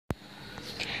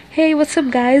Hey, what's up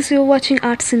guys? You're watching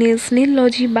Arts Nails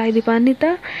Nailology by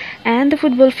Dipanita, and the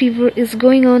football fever is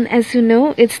going on. As you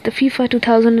know, it's the FIFA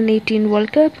 2018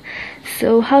 World Cup.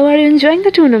 So how are you enjoying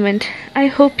the tournament? I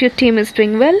hope your team is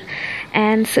doing well.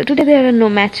 And so today there are no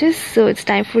matches, so it's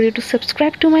time for you to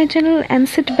subscribe to my channel and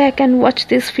sit back and watch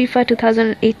this FIFA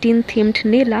 2018 themed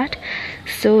nail art.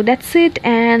 So that's it,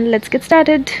 and let's get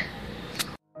started.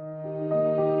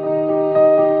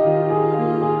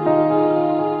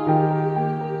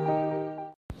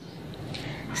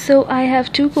 So I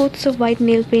have two coats of white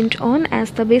nail paint on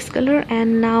as the base color,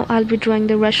 and now I'll be drawing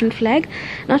the Russian flag,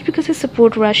 not because I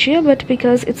support Russia but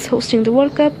because it's hosting the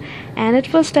World Cup. And at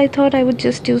first I thought I would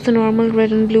just use the normal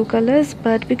red and blue colors,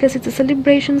 but because it's a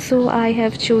celebration, so I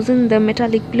have chosen the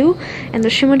metallic blue and the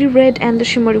shimmery red and the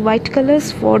shimmery white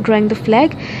colors for drawing the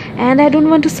flag. And I don't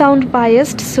want to sound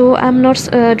biased, so I'm not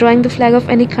drawing the flag of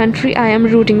any country I am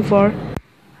rooting for.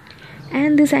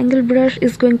 And this angle brush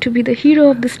is going to be the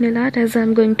hero of this nail art, as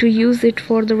I'm going to use it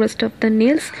for the rest of the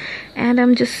nails. And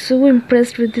I'm just so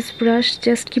impressed with this brush.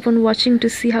 Just keep on watching to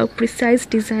see how precise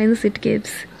designs it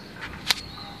gives.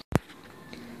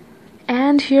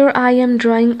 And here I am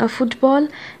drawing a football,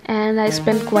 and I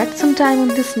spent quite some time on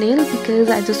this nail because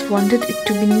I just wanted it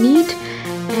to be neat.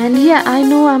 And yeah, I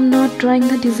know I'm not drawing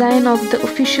the design of the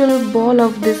official ball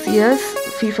of this year's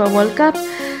FIFA World Cup,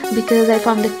 because I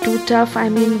found it too tough. I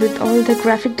mean, with all the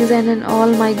graphic design and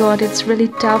all, my god, it's really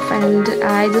tough, and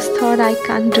I just thought I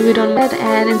can't do it on that,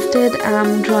 and instead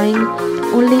I'm drawing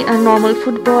only a normal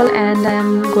football, and I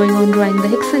am going on drawing the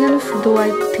hexagons, though I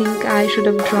think I should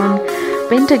have drawn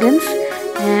pentagons.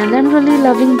 And I'm really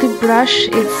loving the brush.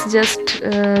 It's just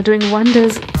doing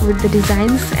wonders with the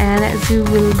designs, and as you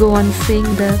will go on seeing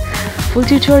the full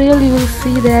tutorial, you will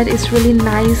see that it's really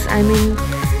nice. I mean,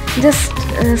 just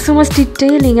so much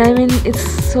detailing. I mean,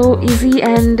 it's so easy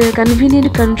and convenient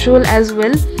to control as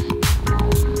well.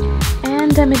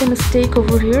 And I made a mistake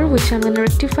over here, which I'm gonna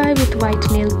rectify with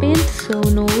white nail paint, so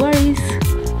no worries.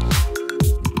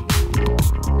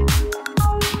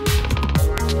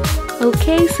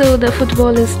 Okay, so the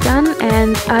football is done,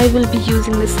 and I will be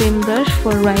using the same brush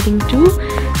for writing too.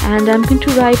 And I'm going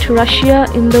to write Russia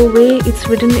in the way it's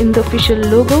written in the official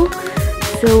logo.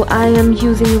 So I am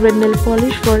using red nail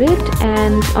polish for it,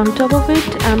 and on top of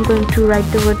it I'm going to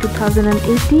write the word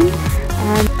 2018,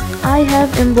 and I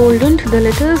have emboldened the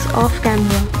letters off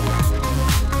camera.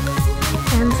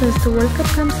 And since the World Cup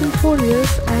comes in 4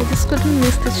 years, I just couldn't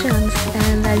miss the chance,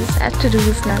 and I just had to do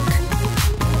this art.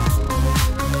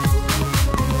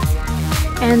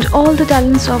 And all the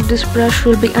talents of this brush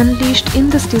will be unleashed in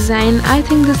this design. I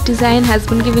think this design has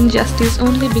been given justice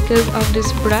only because of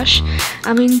this brush.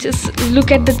 I mean, just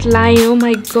look at that line. Oh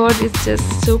my god, it's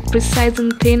just so precise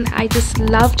and thin. I just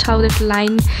loved how that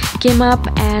line came up.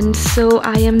 And so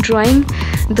I am drawing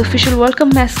the official World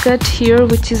Cup mascot here,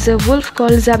 which is a wolf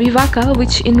called Zabivaka,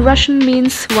 which in Russian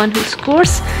means one who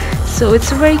scores. So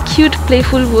it's a very cute,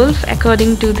 playful wolf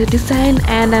according to the design,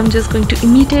 and I'm just going to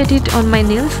imitate it on my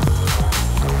nails.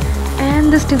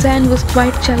 And this design was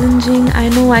quite challenging. I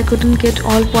know I couldn't get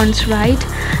all points right.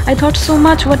 I thought so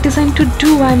much what design to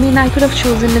do. I mean, I could have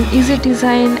chosen an easy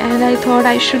design, and I thought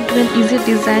I should do an easy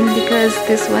design because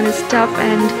this one is tough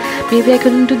and maybe I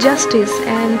couldn't do justice.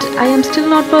 And I am still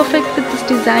not perfect with this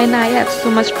design. I have so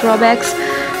much drawbacks,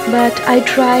 but I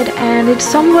tried, and it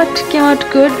somewhat came out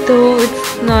good, though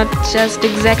it's not just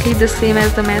exactly the same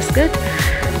as the mascot.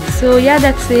 So yeah,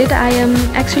 that's it. I am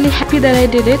actually happy that I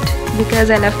did it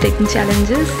because I love taking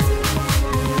challenges.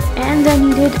 And I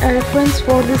needed a reference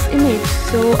for this image,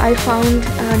 so I found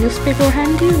a newspaper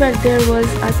handy where there was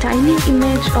a tiny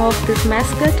image of this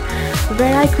mascot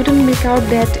where I couldn't make out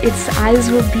that its eyes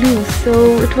were blue.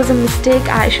 So it was a mistake.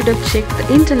 I should have checked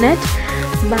the internet.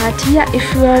 But yeah,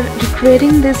 if you are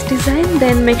recreating this design,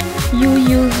 then make sure you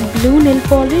use blue nail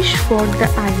polish for the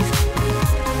eyes.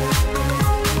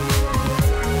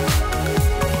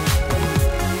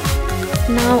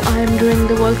 Now I am doing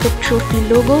the World Cup trophy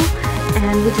logo,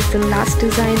 and which is the last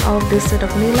design of this set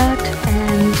of nail art.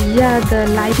 And yeah, the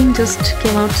lighting just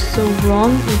came out so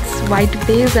wrong. It's white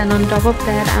base, and on top of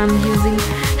that I'm using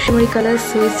shimmery colors,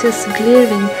 so it's just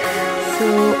glaring.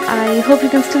 So I hope you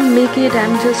can still make it.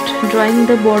 I'm just drawing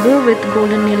the border with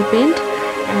golden nail paint,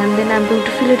 and then I'm going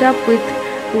to fill it up with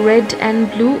red and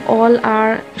blue. All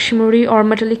are shimmery or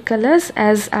metallic colors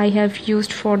as I have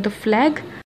used for the flag.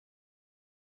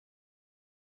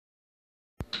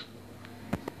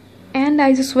 And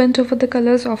I just went over the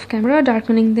colors off camera,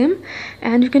 darkening them,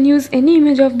 and you can use any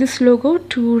image of this logo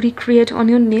to recreate on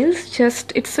your nails.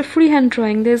 Just, it's a freehand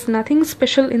drawing. There's nothing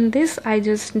special in this. I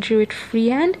just drew it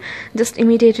freehand, just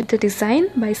imitated the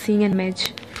design by seeing an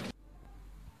image.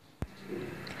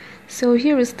 So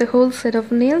here is the whole set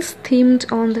of nails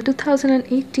themed on the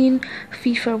 2018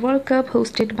 FIFA World Cup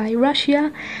hosted by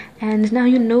Russia. And now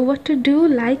you know what to do.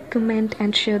 Like, comment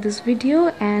and share this video,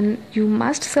 and you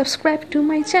must subscribe to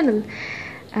my channel.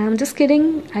 I'm just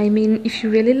kidding. I mean, if you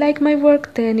really like my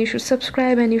work, then you should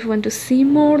subscribe, and if you want to see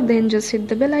more, then just hit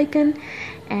the bell icon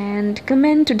and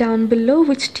comment down below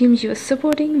which team you are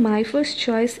supporting. My first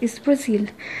choice is Brazil.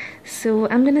 So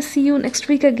I'm gonna see you next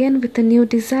week again with a new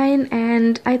design,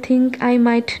 and I think I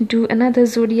might do another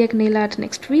zodiac nail art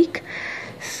next week.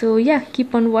 So yeah,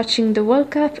 keep on watching the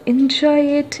World Cup, enjoy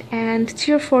it, and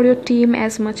cheer for your team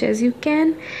as much as you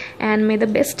can, and may the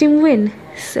best team win.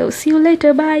 So see you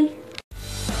later, bye.